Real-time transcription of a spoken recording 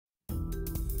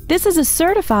This is a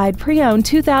certified pre-owned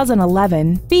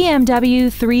 2011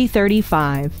 BMW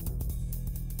 335.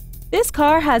 This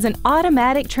car has an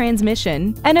automatic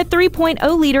transmission and a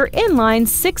 3.0-liter inline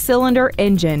six-cylinder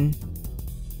engine.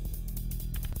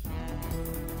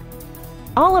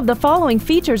 All of the following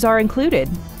features are included: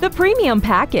 the premium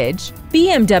package,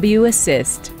 BMW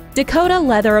Assist, Dakota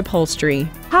leather upholstery,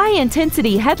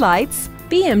 high-intensity headlights,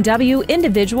 BMW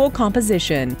individual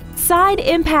composition, side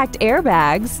impact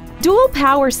airbags, dual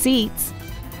power seats,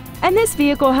 and this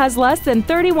vehicle has less than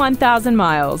 31,000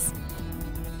 miles.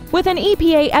 With an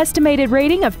EPA estimated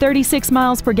rating of 36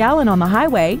 miles per gallon on the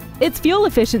highway, its fuel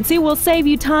efficiency will save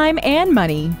you time and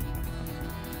money.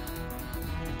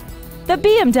 The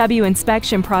BMW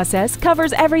inspection process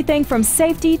covers everything from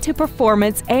safety to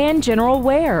performance and general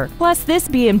wear. Plus, this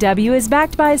BMW is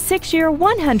backed by a 6-year,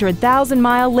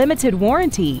 100,000-mile limited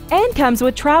warranty and comes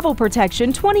with travel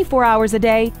protection 24 hours a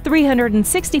day,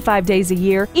 365 days a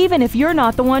year, even if you're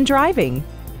not the one driving.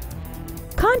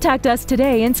 Contact us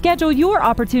today and schedule your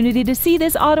opportunity to see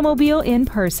this automobile in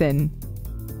person.